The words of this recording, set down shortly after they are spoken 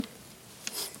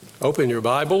Open your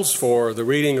Bibles for the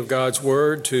reading of God's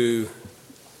Word to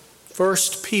 1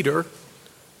 Peter,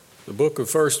 the book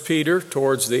of 1 Peter,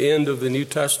 towards the end of the New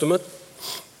Testament.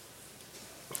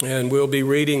 And we'll be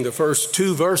reading the first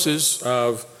two verses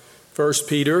of 1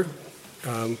 Peter.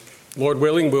 Lord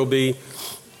willing, we'll be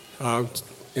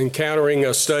encountering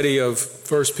a study of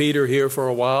 1 Peter here for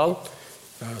a while.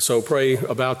 So pray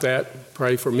about that.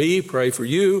 Pray for me, pray for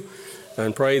you,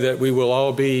 and pray that we will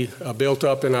all be built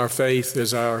up in our faith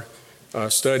as our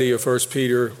study of 1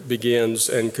 Peter begins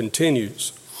and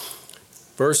continues.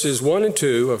 Verses 1 and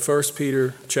 2 of 1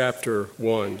 Peter chapter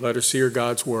 1. Let us hear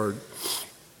God's word.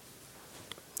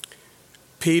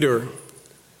 Peter,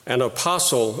 an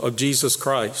apostle of Jesus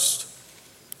Christ,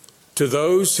 to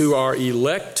those who are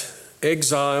elect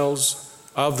exiles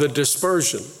of the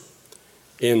dispersion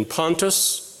in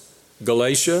Pontus,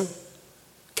 Galatia,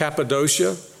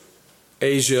 Cappadocia,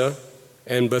 Asia,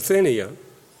 and Bithynia,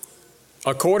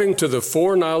 according to the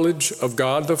foreknowledge of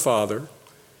God the Father,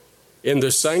 in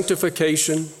the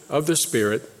sanctification of the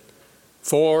Spirit,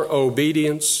 for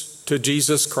obedience to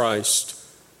Jesus Christ,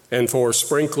 and for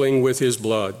sprinkling with his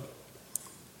blood.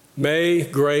 May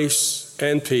grace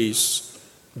and peace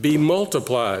be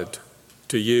multiplied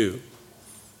to you.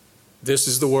 This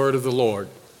is the word of the Lord.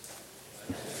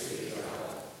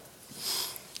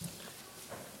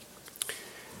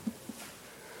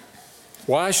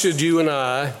 Why should you and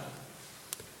I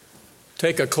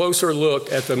take a closer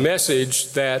look at the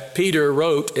message that Peter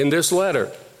wrote in this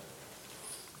letter?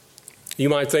 You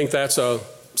might think that's a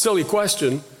silly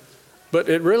question, but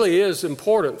it really is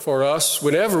important for us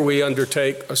whenever we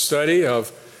undertake a study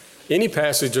of any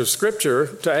passage of Scripture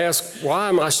to ask, why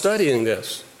am I studying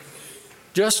this?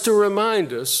 Just to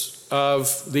remind us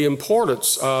of the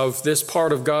importance of this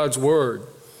part of God's Word.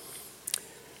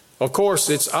 Of course,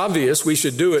 it's obvious we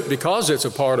should do it because it's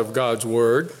a part of God's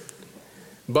Word,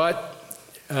 but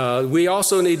we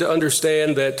also need to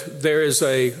understand that there is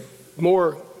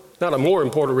not a more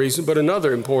important reason, but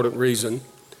another important reason.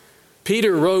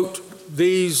 Peter wrote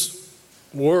these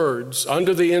words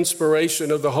under the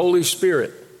inspiration of the Holy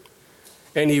Spirit,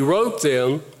 and he wrote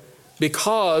them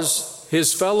because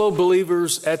his fellow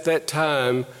believers at that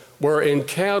time were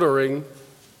encountering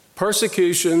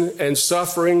persecution and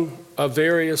suffering of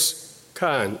various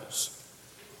kinds.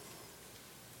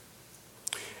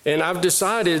 And I've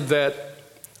decided that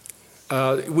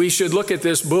we should look at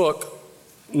this book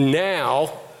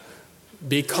now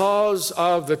because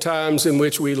of the times in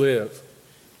which we live.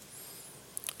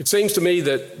 It seems to me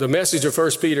that the message of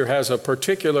 1 Peter has a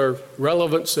particular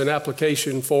relevance and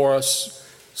application for us,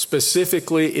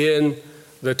 specifically in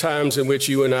the times in which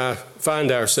you and I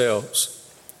find ourselves.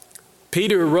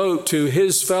 Peter wrote to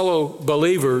his fellow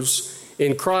believers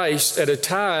in Christ at a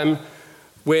time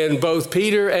when both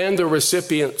Peter and the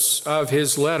recipients of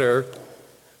his letter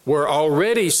were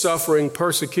already suffering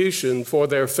persecution for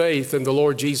their faith in the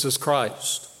Lord Jesus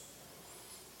Christ.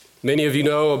 Many of you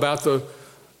know about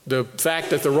the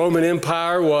fact that the Roman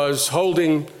Empire was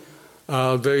holding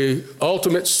the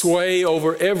ultimate sway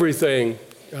over everything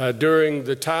during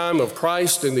the time of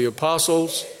Christ and the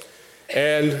apostles,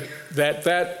 and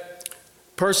that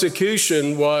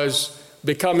persecution was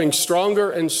becoming stronger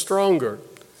and stronger.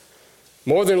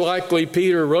 More than likely,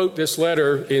 Peter wrote this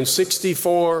letter in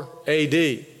 64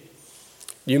 AD.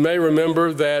 You may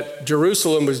remember that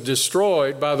Jerusalem was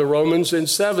destroyed by the Romans in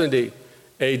 70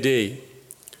 AD.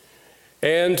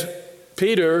 And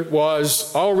Peter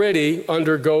was already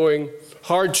undergoing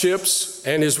hardships,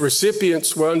 and his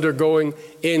recipients were undergoing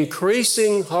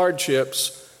increasing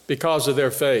hardships because of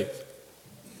their faith.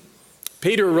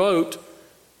 Peter wrote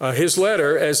his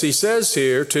letter, as he says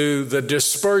here, to the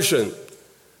dispersion,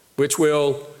 which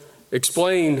we'll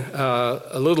explain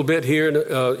a little bit here.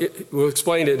 We'll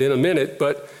explain it in a minute,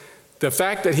 but the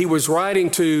fact that he was writing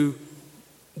to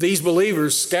these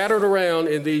believers scattered around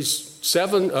in these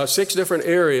 6 different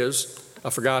areas, I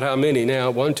forgot how many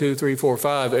now, 1, 2, 3, 4,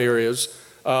 5 areas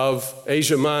of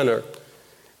Asia Minor,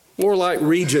 more like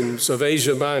regions of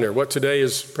Asia Minor, what today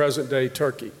is present-day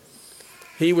Turkey.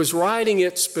 He was writing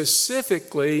it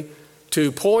specifically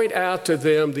to point out to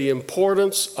them the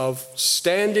importance of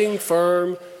standing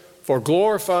firm for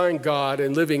glorifying God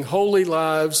and living holy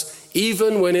lives,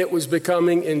 even when it was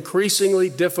becoming increasingly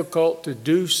difficult to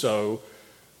do so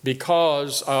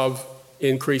because of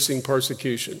increasing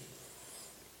persecution.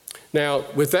 Now,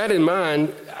 with that in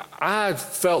mind, I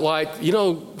felt like,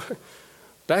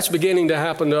 that's beginning to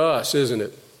happen to us, isn't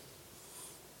it?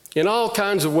 In all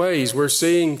kinds of ways, we're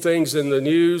seeing things in the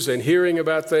news and hearing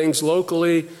about things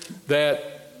locally that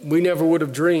we never would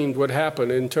have dreamed would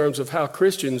happen in terms of how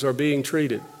Christians are being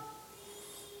treated.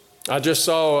 I just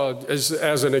saw,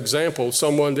 as an example,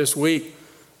 someone this week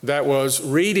that was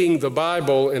reading the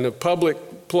Bible in a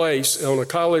public place on a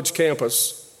college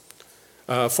campus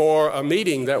for a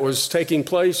meeting that was taking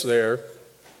place there.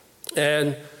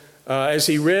 And as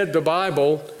he read the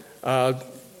Bible,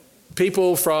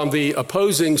 people from the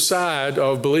opposing side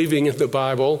of believing in the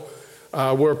Bible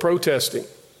were protesting.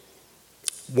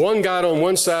 One got on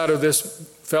one side of this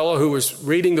fellow who was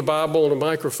reading the Bible on a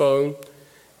microphone,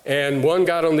 and one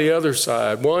got on the other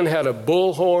side. One had a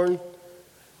bullhorn,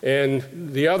 and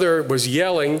the other was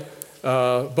yelling,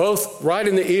 both right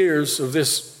in the ears of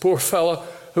this poor fellow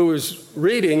who was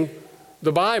reading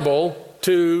the Bible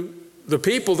to the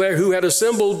people there who had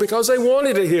assembled because they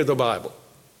wanted to hear the Bible.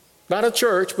 Not a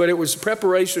church, but it was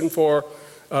preparation for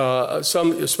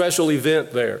some special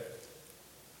event there.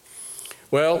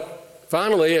 Well,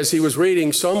 finally, as he was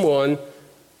reading, someone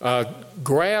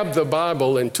grabbed the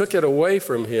Bible and took it away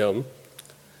from him,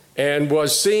 and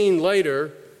was seen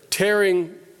later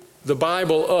tearing the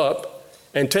Bible up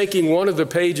and taking one of the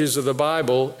pages of the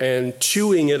Bible and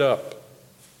chewing it up.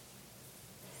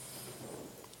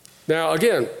 Now,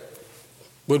 again,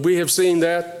 would we have seen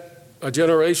that a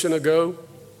generation ago?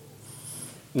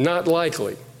 Not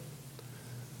likely.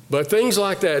 But things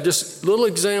like that, just little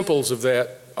examples of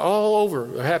that all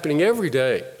over, are happening every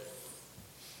day.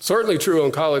 Certainly true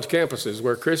on college campuses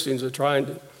where Christians are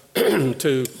trying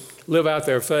to live out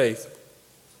their faith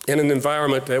in an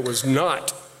environment that was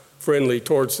not friendly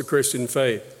towards the Christian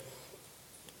faith.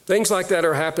 Things like that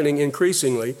are happening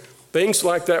increasingly. Things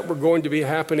like that were going to be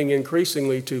happening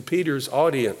increasingly to Peter's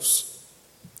audience.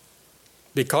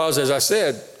 Because, as I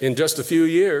said, in just a few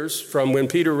years from when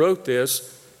Peter wrote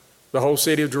this, the whole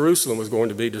city of Jerusalem was going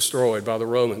to be destroyed by the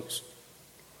Romans.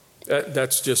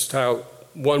 That's just how,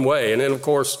 one way. And then, of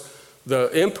course, the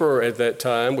emperor at that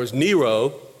time was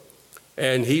Nero,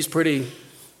 and he's pretty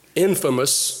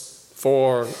infamous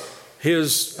for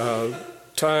his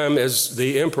time as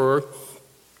the emperor.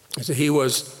 He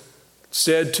was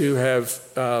said to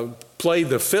have played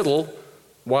the fiddle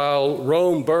while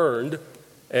Rome burned,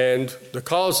 and the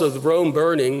cause of the Rome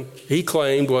burning, he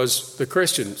claimed, was the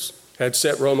Christians had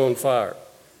set Rome on fire.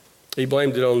 He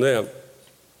blamed it on them.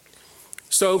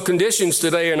 So conditions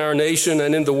today in our nation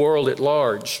and in the world at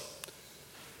large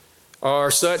are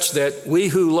such that we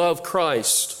who love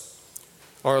Christ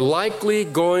are likely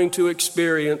going to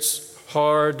experience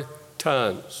hard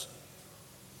times.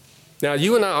 Now,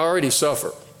 you and I already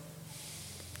suffer.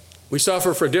 We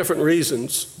suffer for different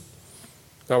reasons.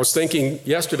 I was thinking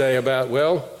yesterday about,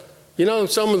 well, you know,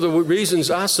 some of the reasons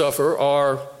I suffer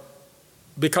are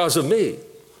because of me.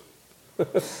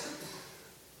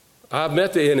 I've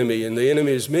met the enemy, and the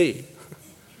enemy is me.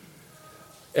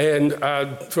 And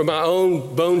for my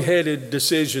own boneheaded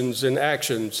decisions and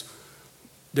actions,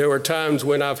 there were times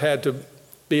when I've had to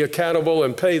be accountable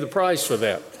and pay the price for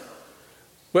that.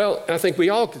 Well, I think we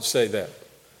all could say that.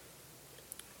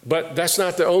 But that's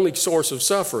not the only source of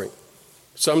suffering.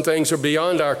 Some things are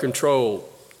beyond our control,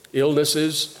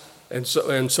 illnesses and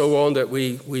so on that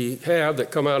we have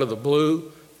that come out of the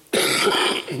blue,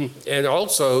 and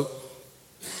also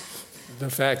the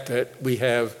fact that we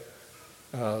have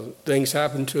things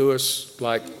happen to us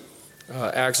like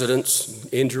accidents,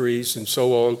 injuries, and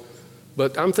so on.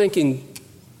 But I'm thinking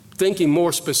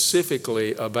more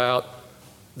specifically about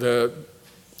the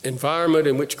environment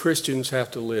in which Christians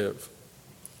have to live,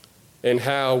 and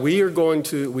how we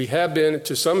have been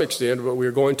to some extent, but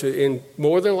we're going to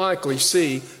more than likely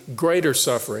see greater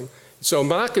suffering. So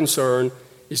my concern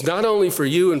is not only for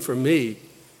you and for me,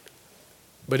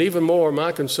 but even more,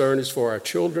 my concern is for our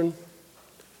children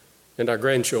and our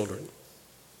grandchildren.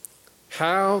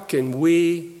 How can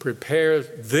we prepare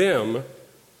them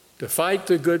to fight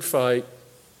the good fight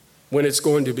when it's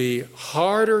going to be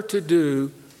harder to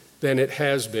do than it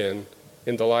has been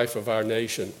in the life of our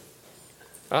nation?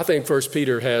 I think 1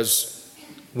 Peter has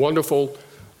wonderful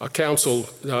counsel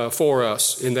for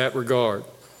us in that regard.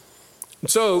 And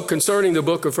so, concerning the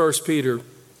book of 1 Peter,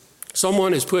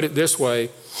 someone has put it this way: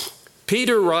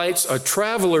 Peter writes a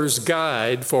traveler's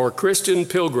guide for Christian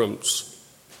pilgrims.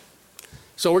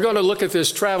 So we're going to look at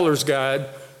this traveler's guide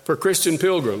for Christian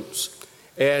pilgrims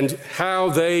and how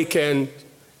they can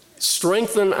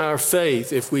strengthen our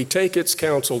faith if we take its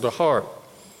counsel to heart.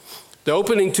 The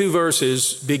opening two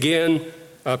verses begin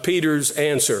Peter's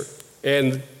answer.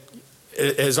 And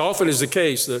as often is the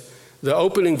case, the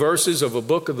opening verses of a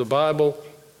book of the Bible,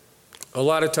 a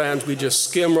lot of times we just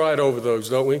skim right over those,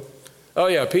 don't we? Oh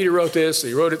yeah, Peter wrote this,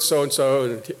 he wrote it so-and-so,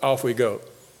 and off we go.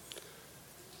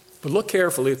 But look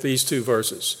carefully at these two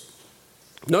verses.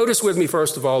 Notice with me,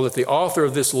 first of all, that the author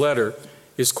of this letter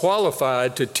is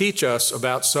qualified to teach us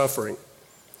about suffering.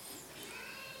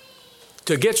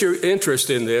 To get your interest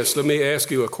in this, let me ask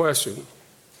you a question.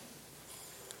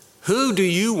 Who do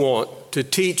you want to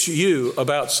teach you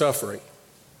about suffering?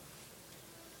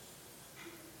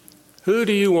 Who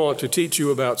do you want to teach you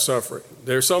about suffering?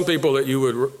 There are some people that you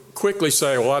would quickly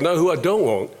say, well, I know who I don't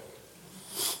want.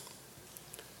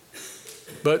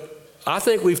 But I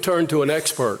think we've turned to an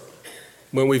expert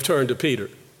when we've turned to Peter.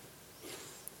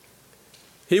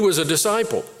 He was a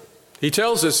disciple. He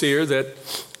tells us here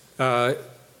that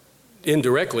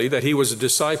indirectly that he was a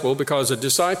disciple because a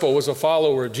disciple was a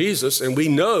follower of Jesus, and we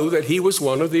know that he was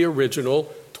one of the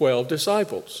original 12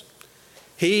 disciples.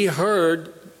 He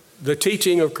heard the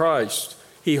teaching of Christ.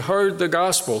 He heard the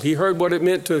gospel. He heard what it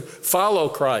meant to follow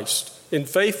Christ in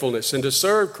faithfulness and to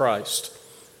serve Christ.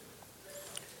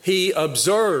 He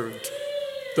observed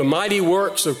the mighty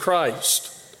works of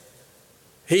Christ.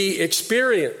 He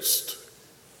experienced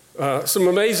some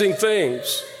amazing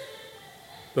things.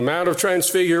 The Mount of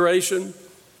Transfiguration,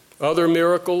 other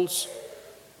miracles.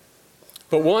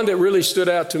 But one that really stood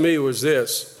out to me was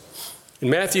this. In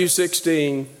Matthew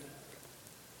 16,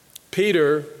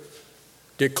 Peter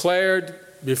declared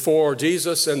before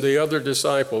Jesus and the other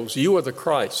disciples, "You are the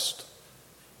Christ,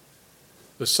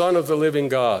 the Son of the living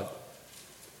God."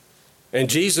 And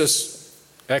Jesus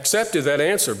accepted that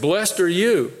answer. Blessed are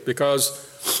you, because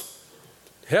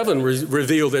heaven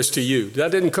revealed this to you.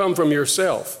 That didn't come from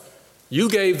yourself. You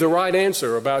gave the right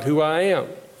answer about who I am.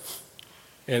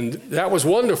 And that was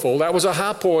wonderful. That was a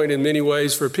high point in many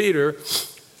ways for Peter.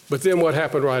 But then what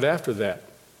happened right after that?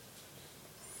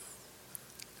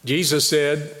 Jesus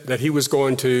said that he was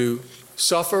going to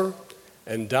suffer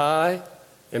and die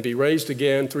and be raised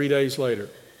again 3 days later.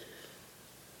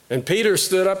 And Peter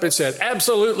stood up and said,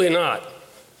 "Absolutely not.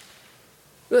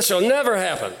 This shall never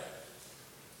happen."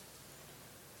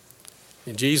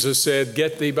 And Jesus said,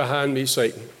 "Get thee behind me,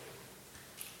 Satan."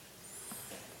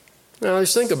 Now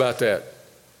let's think about that.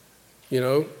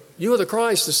 You are the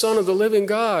Christ, the Son of the living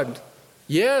God.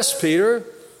 Yes, Peter,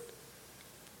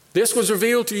 this was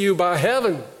revealed to you by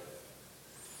heaven.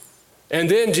 And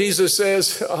then Jesus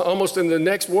says, almost in the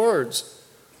next words,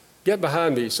 "Get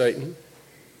behind me, Satan."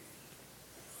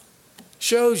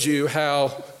 Shows you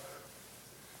how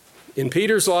in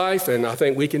Peter's life, and I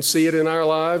think we can see it in our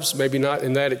lives, maybe not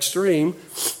in that extreme,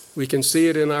 we can see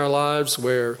it in our lives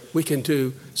where we can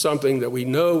do something that we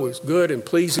know is good and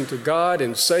pleasing to God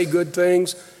and say good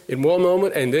things in one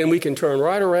moment, and then we can turn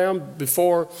right around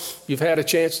before you've had a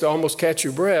chance to almost catch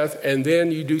your breath, and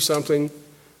then you do something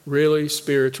really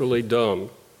spiritually dumb.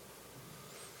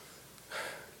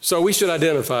 So we should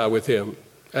identify with him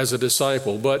as a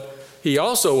disciple, but he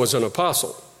also was an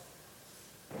apostle.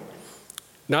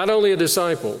 Not only a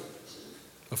disciple,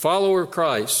 a follower of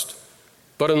Christ,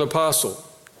 but an apostle.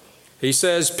 He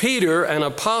says, Peter, an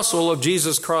apostle of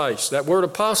Jesus Christ. That word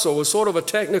apostle was sort of a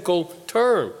technical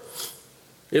term.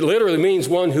 It literally means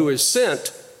one who is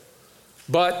sent.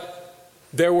 But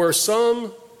there were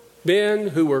some men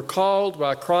who were called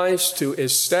by Christ to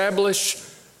establish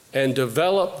and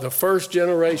develop the first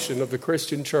generation of the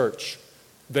Christian church.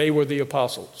 They were the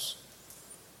apostles.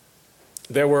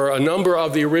 There were a number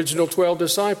of the original 12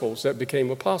 disciples that became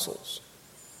apostles.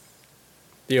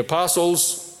 The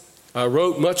apostles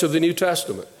wrote much of the New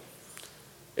Testament.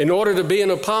 In order to be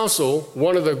an apostle,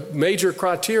 one of the major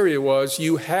criteria was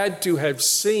you had to have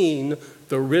seen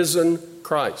the risen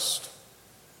Christ.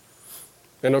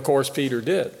 And of course, Peter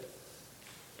did.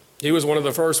 He was one of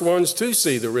the first ones to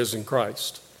see the risen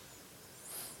Christ.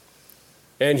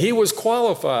 And he was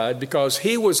qualified because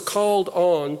he was called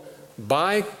on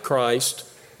by Christ,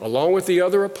 along with the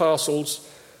other apostles,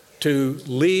 to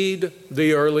lead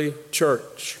the early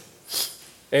church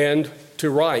and to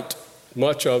write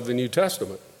much of the New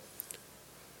Testament.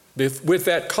 With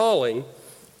that calling,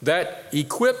 that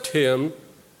equipped him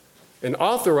and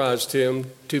authorized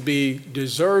him to be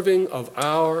deserving of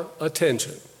our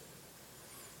attention.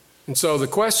 And so the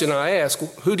question I ask,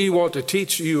 who do you want to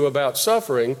teach you about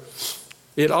suffering?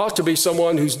 It ought to be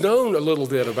someone who's known a little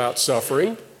bit about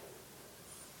suffering.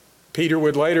 Peter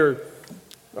would later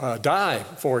die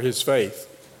for his faith.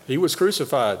 He was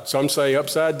crucified, some say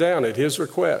upside down, at his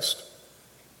request.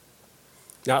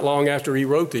 Not long after he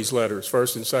wrote these letters,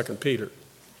 1st and 2nd Peter.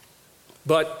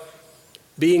 But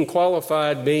being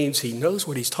qualified means he knows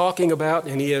what he's talking about,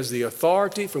 and he has the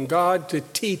authority from God to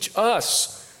teach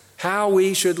us how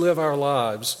we should live our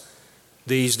lives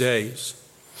these days.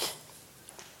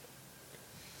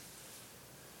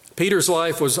 Peter's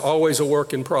life was always a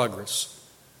work in progress.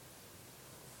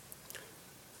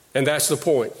 And that's the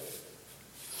point.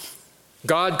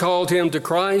 God called him to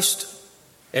Christ,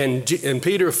 And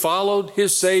Peter followed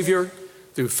his Savior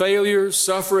through failures,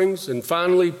 sufferings, and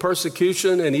finally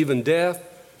persecution and even death.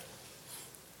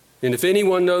 And if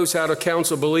anyone knows how to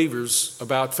counsel believers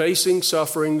about facing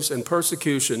sufferings and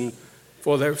persecution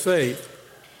for their faith,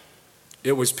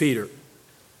 it was Peter.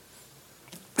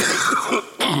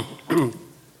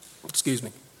 Excuse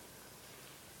me.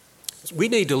 We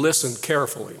need to listen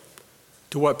carefully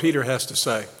to what Peter has to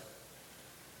say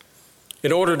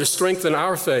in order to strengthen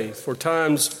our faith for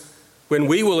times when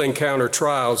we will encounter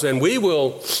trials and we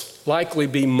will likely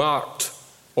be mocked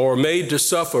or made to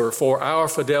suffer for our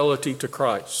fidelity to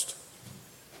Christ.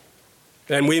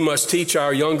 And we must teach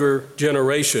our younger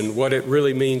generation what it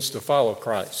really means to follow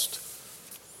Christ.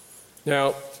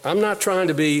 Now, I'm not trying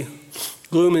to be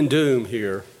gloom and doom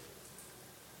here.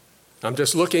 I'm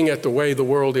just looking at the way the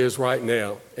world is right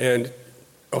now. And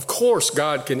of course,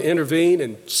 God can intervene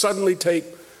and suddenly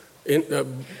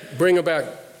bring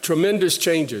about tremendous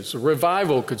changes. A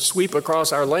revival could sweep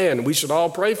across our land, and we should all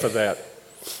pray for that.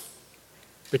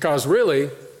 Because really,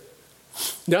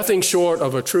 nothing short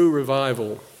of a true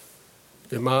revival,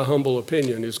 in my humble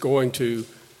opinion, is going to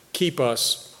keep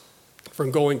us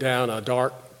from going down a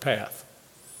dark path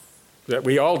that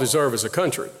we all deserve as a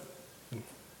country.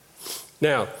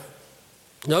 Now,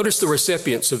 notice the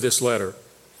recipients of this letter.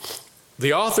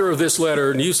 The author of this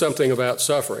letter knew something about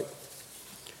suffering,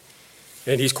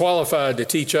 and he's qualified to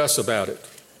teach us about it.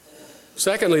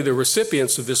 Secondly, the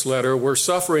recipients of this letter were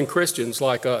suffering Christians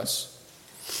like us.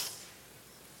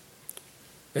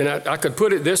 And I could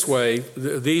put it this way,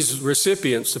 these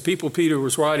recipients, the people Peter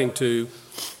was writing to,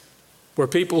 were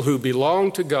people who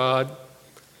belonged to God,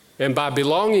 and by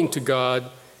belonging to God,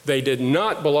 they did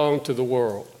not belong to the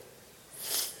world.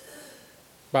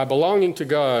 By belonging to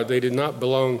God, they did not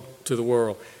belong to the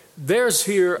world. There's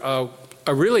here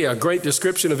really a great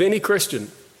description of any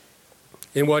Christian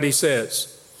in what he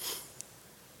says.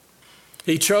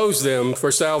 He chose them for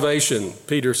salvation,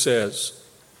 Peter says,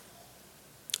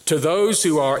 to those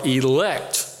who are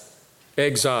elect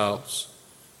exiles.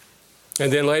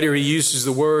 And then later he uses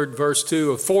the word, verse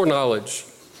 2, of foreknowledge.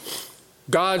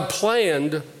 God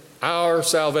planned our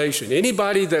salvation.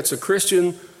 Anybody that's a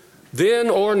Christian then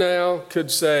or now could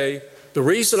say, the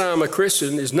reason I'm a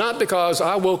Christian is not because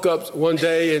I woke up one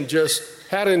day and just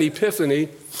had an epiphany,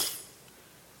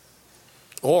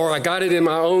 or I got it in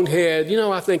my own head,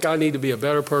 I think I need to be a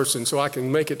better person so I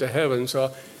can make it to heaven,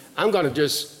 so I'm going to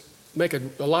just make a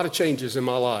lot of changes in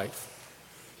my life.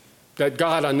 That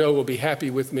God, I know, will be happy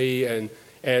with me, and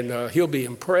he'll be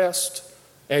impressed,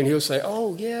 and he'll say,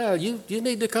 oh yeah, you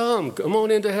need to come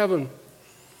on into heaven.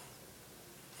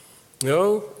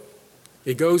 No,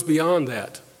 it goes beyond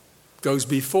that. Goes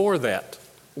before that,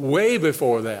 way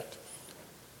before that.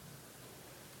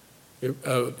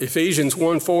 Ephesians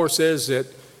 1:4 says that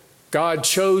God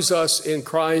chose us in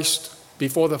Christ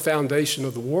before the foundation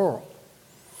of the world.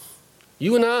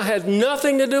 You and I had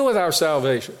nothing to do with our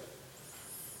salvation.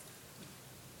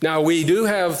 Now, we do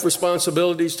have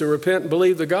responsibilities to repent and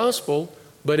believe the gospel,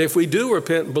 but if we do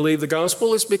repent and believe the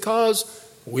gospel, it's because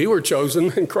we were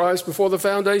chosen in Christ before the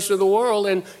foundation of the world,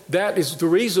 and that is the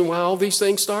reason why all these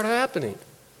things start happening.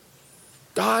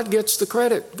 God gets the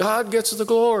credit. God gets the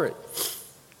glory.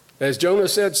 As Jonah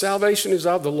said, salvation is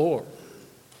of the Lord.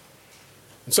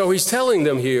 And so he's telling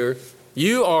them here,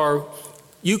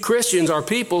 you Christians are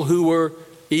people who were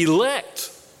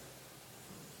elect.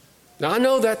 Now, I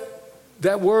know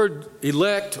that word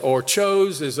elect or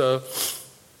chose is a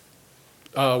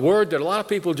word that a lot of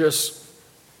people just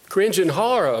cringe in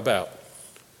horror about.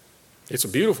 It's a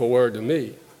beautiful word to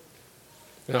me,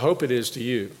 and I hope it is to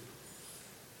you.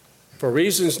 For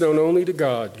reasons known only to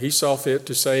God, he saw fit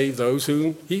to save those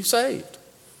whom he saved,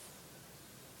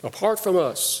 apart from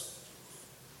us,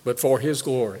 but for his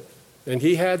glory. And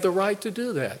he had the right to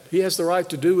do that. He has the right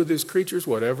to do with his creatures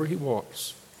whatever he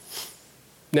wants.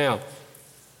 Now,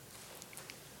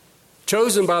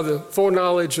 chosen by the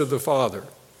foreknowledge of the Father.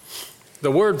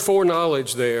 The word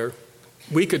foreknowledge there,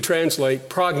 we could translate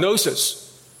prognosis.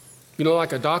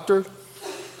 Like a doctor,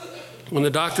 when the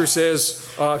doctor says,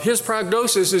 his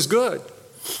prognosis is good,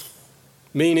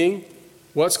 meaning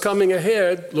what's coming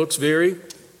ahead looks very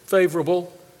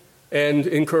favorable and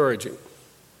encouraging.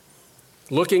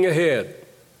 Looking ahead.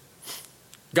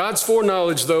 God's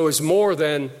foreknowledge, though, is more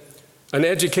than an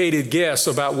educated guess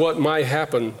about what might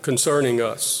happen concerning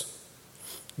us.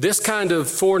 This kind of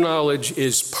foreknowledge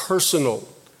is personal.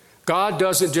 God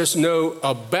doesn't just know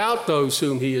about those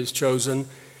whom he has chosen,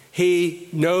 he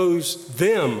knows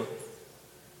them.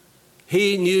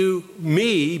 He knew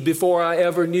me before I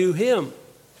ever knew him.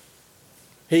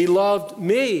 He loved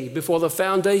me before the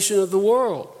foundation of the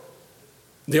world.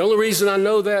 The only reason I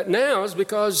know that now is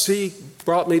because he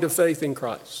brought me to faith in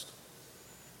Christ.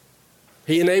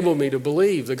 He enabled me to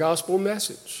believe the gospel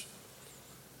message.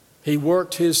 He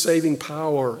worked his saving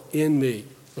power in me.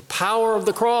 The power of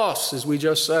the cross, as we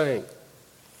just sang.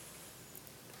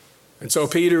 And so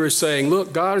Peter is saying,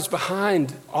 look, God is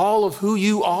behind all of who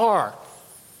you are.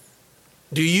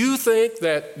 Do you think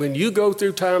that when you go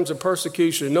through times of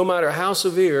persecution, no matter how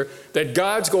severe, that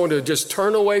God's going to just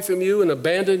turn away from you and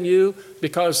abandon you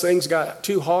because things got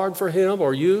too hard for him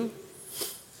or you?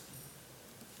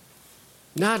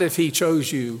 Not if he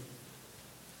chose you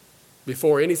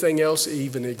before anything else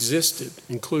even existed,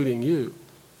 including you.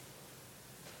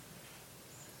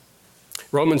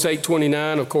 Romans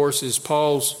 8:29, of course, is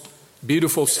Paul's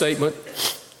beautiful statement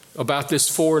about this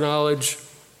foreknowledge,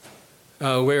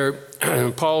 where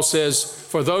Paul says,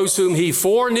 for those whom he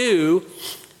foreknew,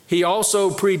 he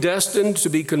also predestined to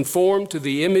be conformed to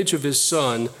the image of his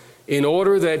Son, in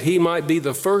order that he might be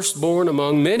the firstborn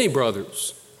among many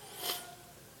brothers.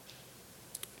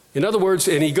 In other words,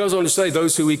 and he goes on to say,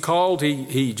 those who he called,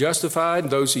 he justified,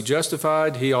 and those he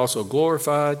justified, he also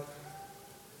glorified.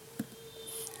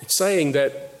 It's saying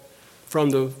that from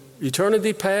the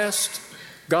eternity past,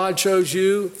 God chose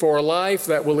you for a life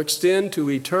that will extend to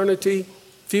eternity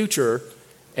future,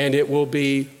 and it will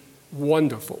be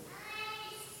wonderful.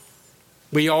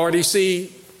 We already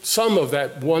see some of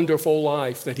that wonderful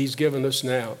life that he's given us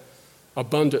now,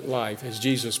 abundant life, as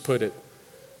Jesus put it.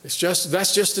 That's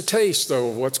just a taste, though,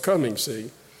 of what's coming,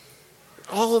 see.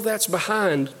 All of that's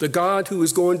behind the God who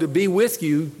is going to be with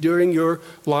you during your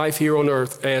life here on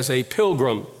earth as a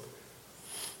pilgrim.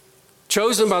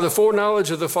 Chosen by the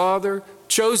foreknowledge of the Father,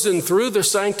 chosen through the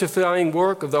sanctifying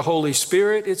work of the Holy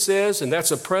Spirit, it says, and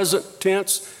that's a present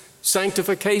tense.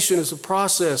 Sanctification is a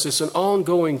process. It's an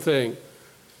ongoing thing.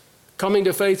 Coming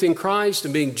to faith in Christ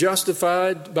and being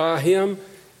justified by him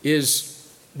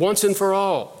is once and for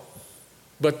all.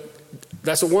 But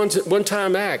that's a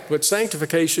one-time act, but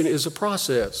sanctification is a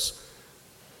process.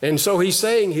 And so he's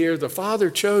saying here, the Father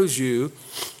chose you,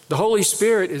 the Holy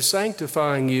Spirit is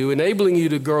sanctifying you, enabling you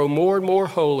to grow more and more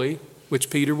holy, which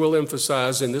Peter will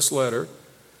emphasize in this letter.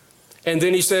 And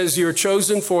then he says you're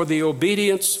chosen for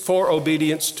obedience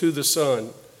to the Son.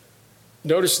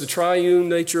 Notice the triune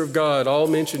nature of God, all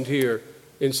mentioned here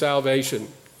in salvation.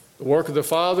 The work of the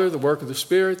Father, the work of the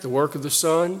Spirit, the work of the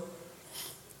Son.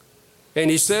 And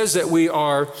he says that we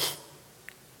are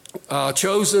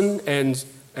chosen and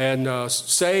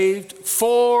saved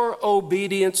for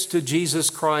obedience to Jesus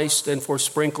Christ and for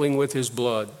sprinkling with his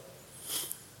blood.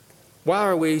 Why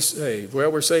are we saved?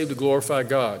 Well, we're saved to glorify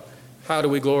God. How do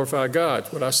we glorify God?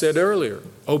 What I said earlier,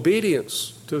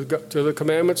 obedience to the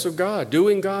commandments of God,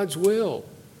 doing God's will.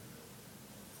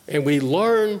 And we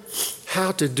learn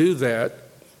how to do that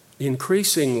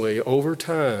increasingly over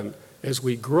time as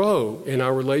we grow in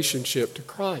our relationship to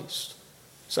Christ.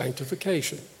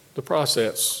 Sanctification, the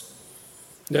process.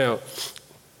 Now,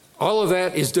 all of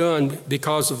that is done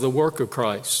because of the work of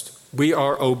Christ. We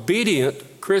are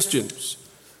obedient Christians.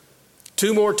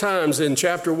 2 more times in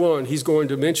chapter 1, he's going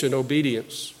to mention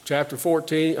obedience. Chapter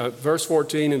 14, verse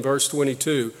 14 and verse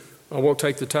 22. I won't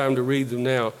take the time to read them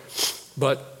now,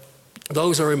 but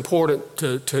those are important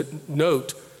to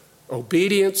note.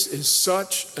 Obedience is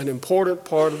such an important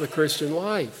part of the Christian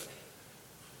life.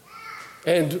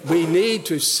 And we need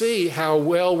to see how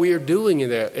well we are doing in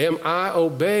that. Am I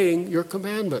obeying your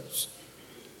commandments?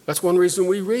 That's one reason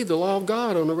we read the law of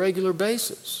God on a regular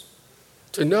basis,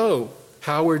 to know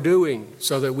how we're doing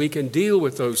so that we can deal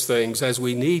with those things as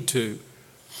we need to.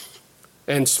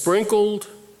 And sprinkling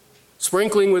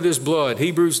with his blood.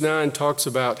 Hebrews 9 talks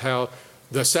about how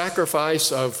the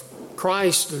sacrifice of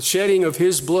Christ, the shedding of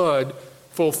his blood,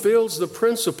 fulfills the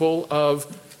principle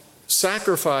of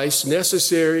sacrifice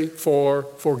necessary for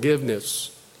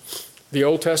forgiveness. The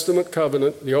Old Testament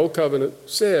covenant, the Old Covenant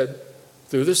said,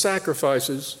 through the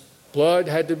sacrifices, blood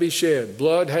had to be shed.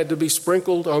 Blood had to be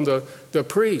sprinkled on the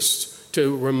priests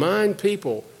to remind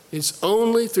people it's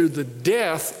only through the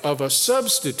death of a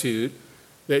substitute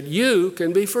that you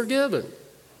can be forgiven.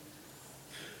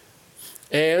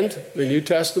 And the New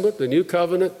Testament, the New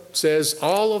Covenant, says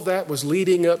all of that was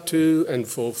leading up to and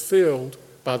fulfilled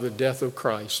by the death of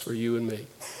Christ for you and me.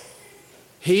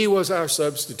 He was our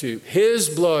substitute. His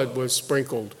blood was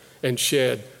sprinkled and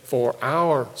shed for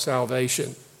our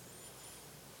salvation.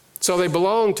 So they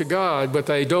belong to God, but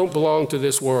they don't belong to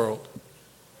this world.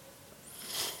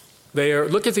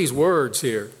 Look at these words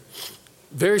here.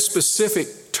 Very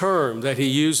specific term that he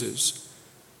uses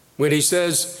when he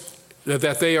says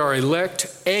that they are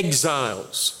elect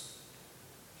exiles.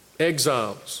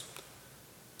 Exiles.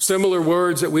 Similar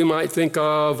words that we might think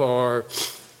of are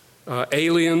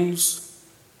aliens,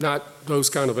 not those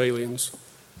kind of aliens,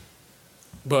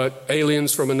 but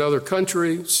aliens from another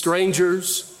country,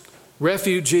 strangers,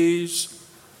 refugees.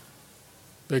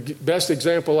 The best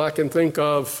example I can think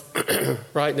of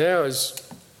right now is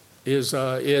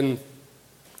in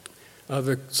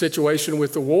the situation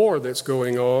with the war that's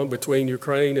going on between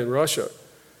Ukraine and Russia.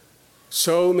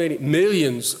 So many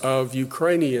millions of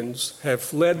Ukrainians have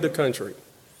fled the country,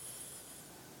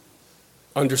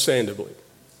 understandably.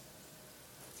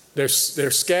 They're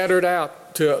scattered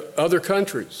out to other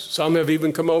countries. Some have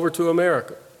even come over to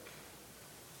America.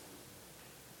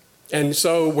 And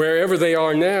so wherever they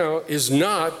are now is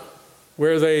not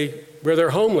where their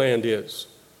homeland is.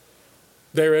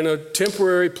 They're in a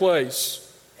temporary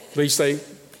place. At least they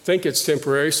think it's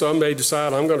temporary. Some may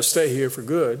decide, I'm going to stay here for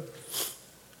good.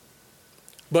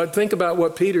 But think about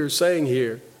what Peter is saying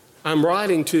here. I'm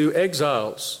writing to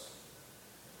exiles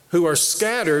who are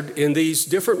scattered in these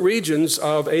different regions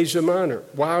of Asia Minor.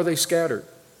 Why are they scattered?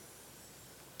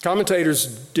 Commentators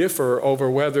differ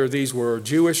over whether these were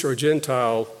Jewish or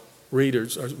Gentile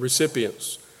readers or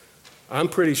recipients. I'm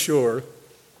pretty sure,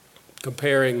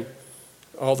 comparing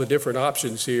all the different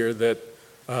options here, that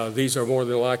these are more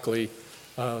than likely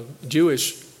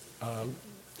Jewish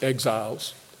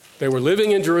exiles. They were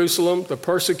living in Jerusalem. The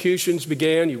persecutions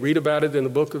began. You read about it in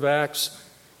the book of Acts.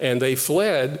 And they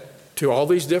fled to all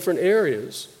these different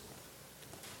areas.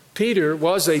 Peter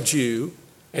was a Jew,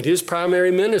 and his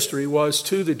primary ministry was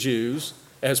to the Jews,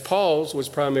 as Paul's was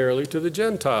primarily to the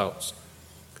Gentiles.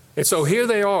 And so here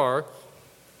they are,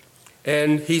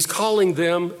 and he's calling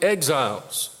them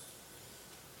exiles.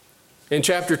 In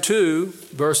chapter 2,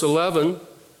 verse 11,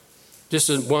 just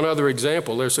as one other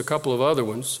example, there's a couple of other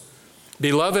ones.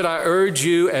 Beloved, I urge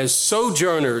you as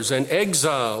sojourners and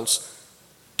exiles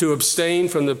to abstain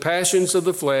from the passions of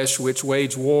the flesh which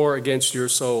wage war against your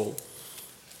soul.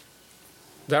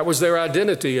 That was their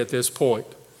identity at this point.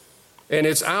 And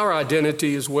it's our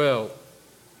identity as well.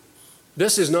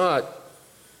 This is not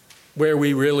where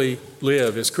we really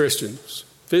live as Christians.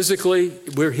 Physically,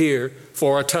 we're here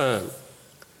for a time.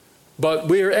 But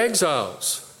we're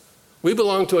exiles. We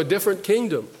belong to a different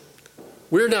kingdom.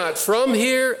 We're not from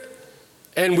here,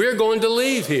 and we're going to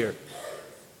leave here,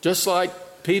 just like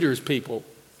Peter's people.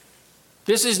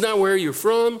 This is not where you're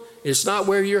from. It's not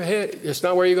where you're headed. It's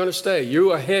not where you're going to stay.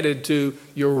 You are headed to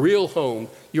your real home,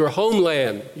 your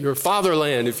homeland, your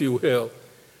fatherland, if you will.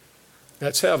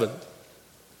 That's heaven.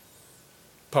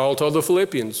 Paul told the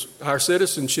Philippians, our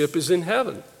citizenship is in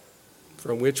heaven,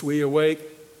 from which we await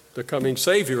the coming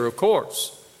Savior, of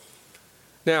course.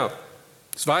 Now,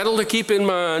 it's vital to keep in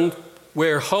mind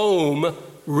where home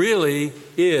really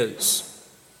is,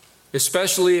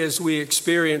 especially as we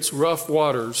experience rough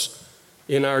waters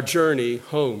in our journey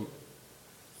home.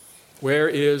 Where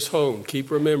is home?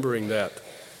 Keep remembering that.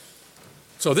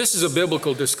 So this is a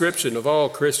biblical description of all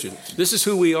Christians. This is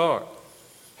who we are.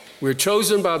 We're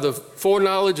chosen by the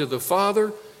foreknowledge of the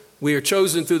Father. We are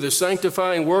chosen through the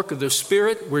sanctifying work of the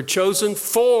Spirit. We're chosen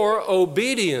for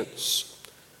obedience.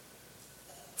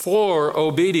 For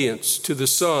obedience to the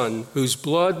Son whose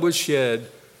blood was shed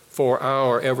for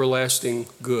our everlasting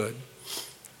good.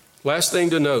 Last thing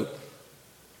to note,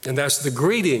 and that's the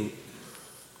greeting.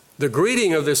 The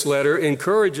greeting of this letter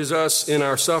encourages us in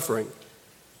our suffering.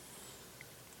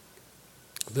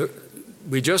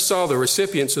 We just saw the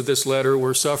recipients of this letter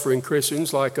were suffering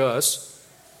Christians like us,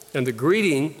 and the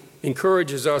greeting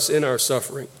encourages us in our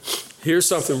suffering. Here's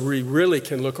something we really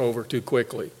can look over too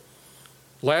quickly.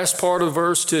 Last part of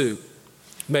verse 2,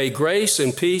 may grace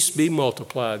and peace be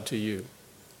multiplied to you.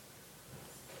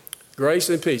 Grace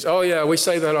and peace. Oh yeah, we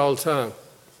say that all the time.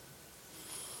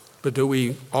 But do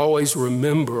we always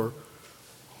remember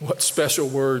what special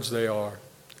words they are?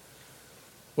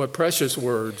 What precious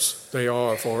words they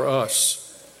are for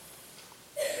us.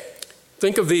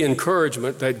 Think of the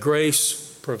encouragement that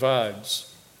grace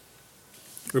provides.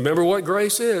 Remember what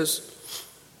grace is.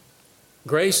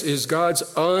 Grace is God's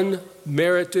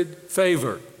unmerited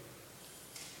favor.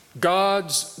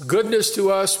 God's goodness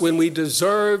to us when we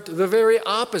deserved the very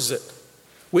opposite.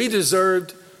 We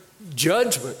deserved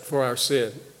judgment for our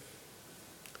sin.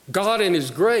 God in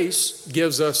His grace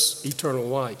gives us eternal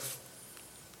life.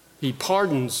 He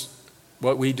pardons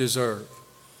what we deserve.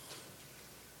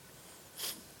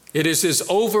 It is His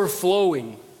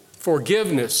overflowing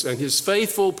forgiveness and His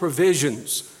faithful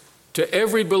provisions to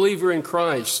every believer in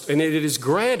Christ, and it is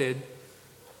granted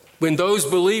when those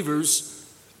believers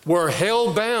were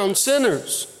hell-bound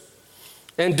sinners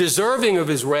and deserving of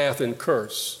His wrath and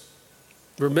curse.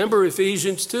 Remember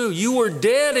Ephesians 2, you were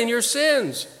dead in your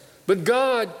sins. But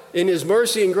God, in his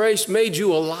mercy and grace, made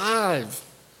you alive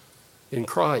in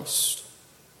Christ.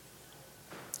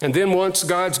 And then once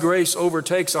God's grace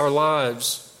overtakes our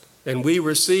lives and we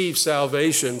receive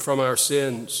salvation from our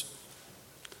sins,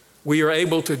 we are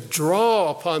able to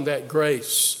draw upon that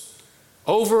grace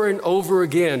over and over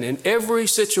again in every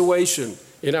situation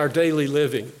in our daily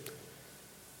living.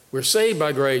 We're saved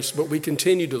by grace, but we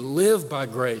continue to live by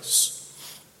grace.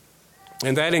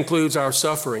 And that includes our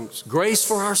sufferings. Grace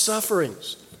for our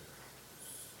sufferings.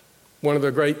 One of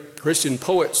the great Christian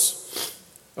poets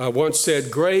once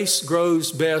said, "Grace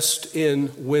grows best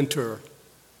in winter."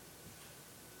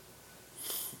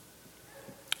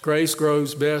 Grace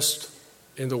grows best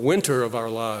in the winter of our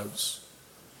lives,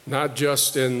 not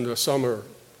just in the summer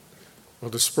or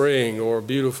the spring or a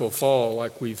beautiful fall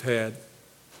like we've had.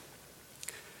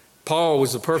 Paul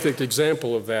was a perfect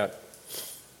example of that.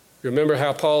 Remember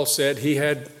how Paul said he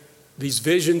had these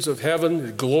visions of heaven,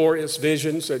 the glorious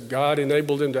visions that God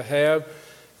enabled him to have.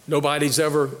 Nobody's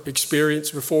ever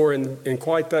experienced before in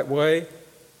quite that way.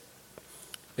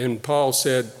 And Paul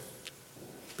said,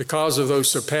 because of the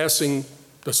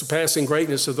surpassing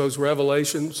greatness of those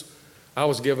revelations, I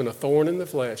was given a thorn in the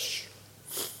flesh.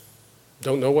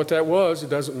 Don't know what that was, it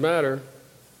doesn't matter,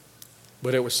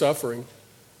 but it was suffering.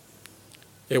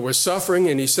 It was suffering,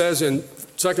 and he says in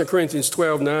 2 Corinthians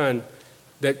 12:9,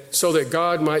 that so that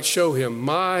God might show him,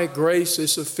 my grace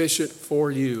is sufficient for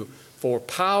you. For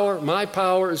my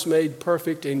power is made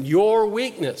perfect in your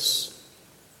weakness.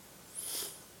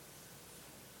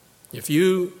 If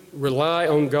you rely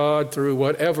on God through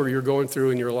whatever you're going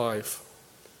through in your life,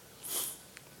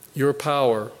 your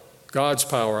power, God's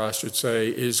power, I should say,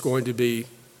 is going to be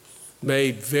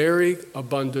made very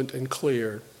abundant and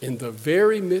clear in the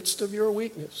very midst of your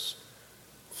weakness.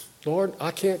 Lord, I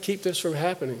can't keep this from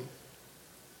happening.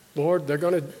 Lord,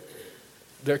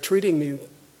 they're treating me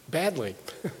badly.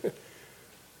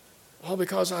 All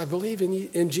because I believe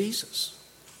in Jesus.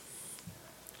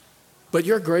 But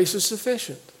your grace is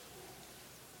sufficient.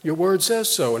 Your word says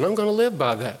so, and I'm going to live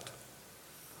by that.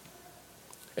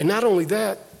 And not only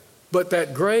that, but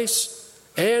that grace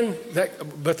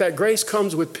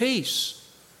comes with peace.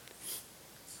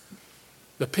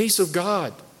 The peace of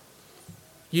God.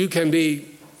 You can be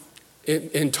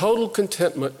in total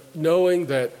contentment knowing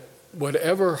that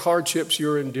whatever hardships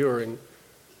you're enduring,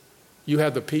 you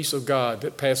have the peace of God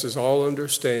that passes all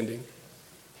understanding.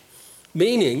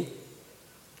 Meaning,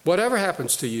 whatever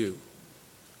happens to you,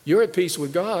 you're at peace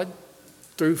with God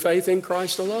through faith in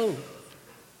Christ alone.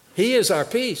 He is our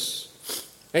peace,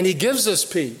 and he gives us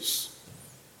peace.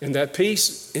 And that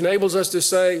peace enables us to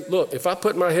say, look, if I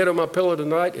put my head on my pillow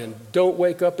tonight and don't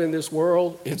wake up in this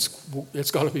world, it's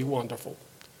going to be wonderful.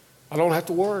 I don't have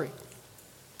to worry.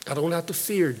 I don't have to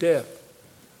fear death.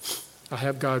 I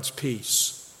have God's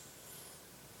peace.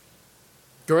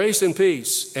 Grace and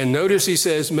peace. And notice he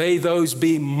says, may those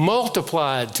be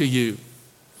multiplied to you.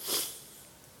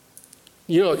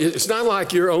 You know, it's not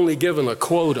like you're only given a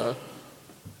quota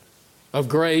of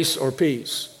grace or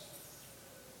peace.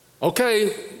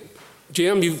 Okay,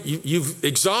 Jim, you've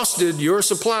exhausted your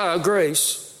supply of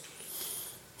grace.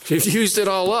 You've used it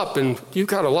all up, and you've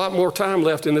got a lot more time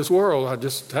left in this world. I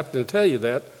just happen to tell you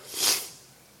that.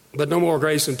 But no more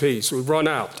grace and peace. We've run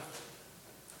out.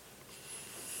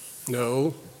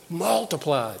 No,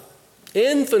 multiplied,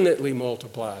 infinitely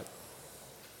multiplied.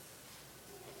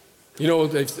 You know,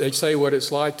 they say what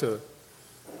it's like to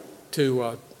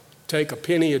take a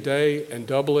penny a day and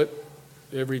double it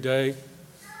every day,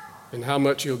 and how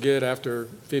much you'll get after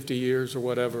 50 years or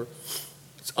whatever.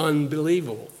 It's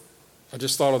unbelievable. I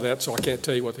just thought of that, so I can't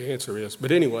tell you what the answer is.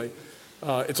 But anyway,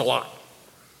 it's a lot.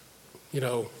 You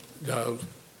know,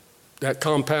 that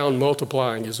compound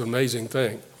multiplying is an amazing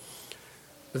thing.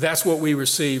 That's what we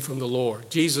receive from the Lord.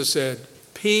 Jesus said,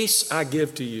 peace I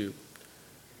give to you.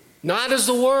 Not as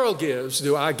the world gives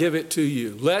do I give it to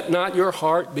you. Let not your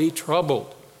heart be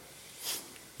troubled.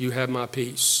 You have my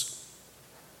peace.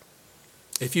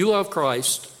 If you love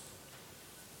Christ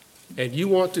and you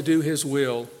want to do his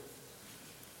will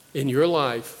in your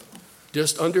life,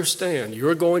 just understand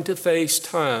you're going to face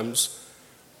times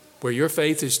where your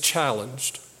faith is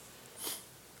challenged.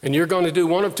 And you're going to do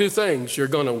one of two things. You're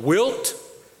going to wilt,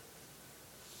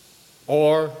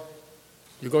 or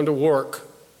you're going to work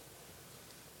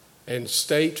and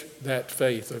state that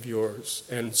faith of yours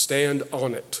and stand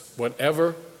on it,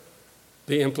 whatever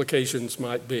the implications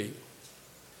might be.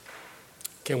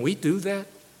 Can we do that?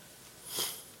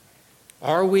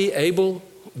 Are we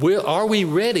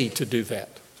ready to do that?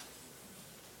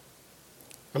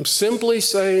 I'm simply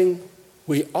saying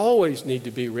we always need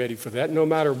to be ready for that, no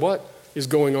matter what is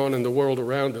going on in the world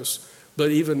around us.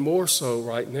 but even more so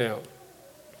right now.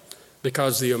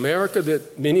 Because the America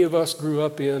that many of us grew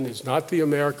up in is not the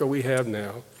America we have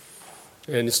now,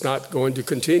 and it's not going to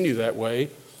continue that way,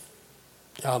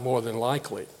 more than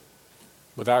likely,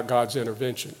 without God's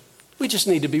intervention. We just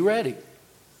need to be ready.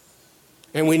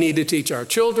 And we need to teach our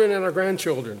children and our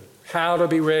grandchildren how to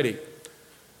be ready.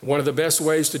 One of the best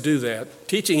ways to do that,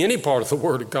 teaching any part of the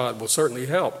Word of God will certainly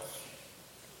help.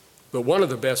 But one of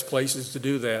the best places to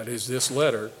do that is this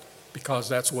letter, because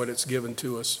that's what it's given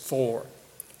to us for.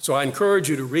 So I encourage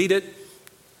you to read it.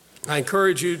 I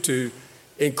encourage you to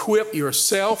equip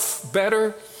yourself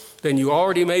better than you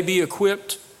already may be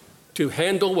equipped to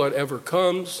handle whatever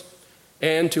comes,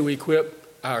 and to equip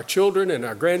our children and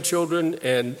our grandchildren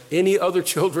and any other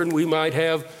children we might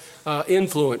have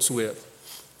influence with,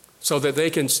 so that they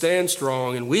can stand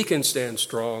strong and we can stand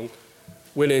strong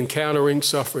when encountering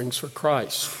sufferings for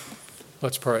Christ.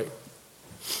 Let's pray.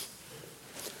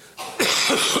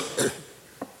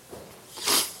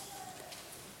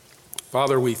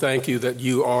 Father, we thank you that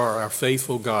you are our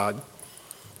faithful God.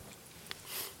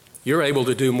 You're able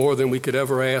to do more than we could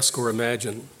ever ask or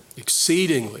imagine,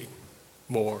 exceedingly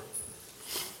more.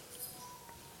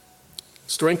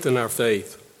 Strengthen our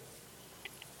faith.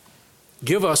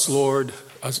 Give us, Lord,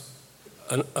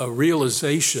 a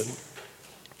realization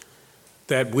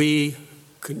that we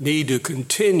need to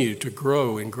continue to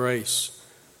grow in grace,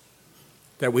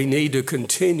 that we need to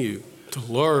continue to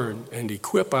learn and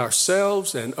equip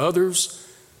ourselves and others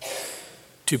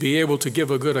to be able to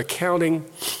give a good accounting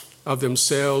of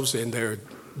themselves and their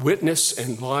witness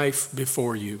and life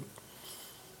before you.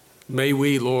 May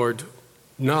we, Lord,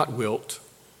 not wilt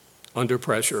under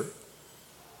pressure.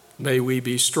 May we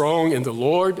be strong in the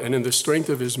Lord and in the strength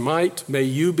of his might. May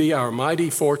you be our mighty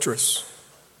fortress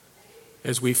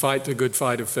as we fight the good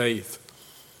fight of faith.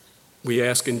 We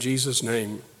ask in Jesus'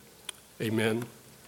 name, amen.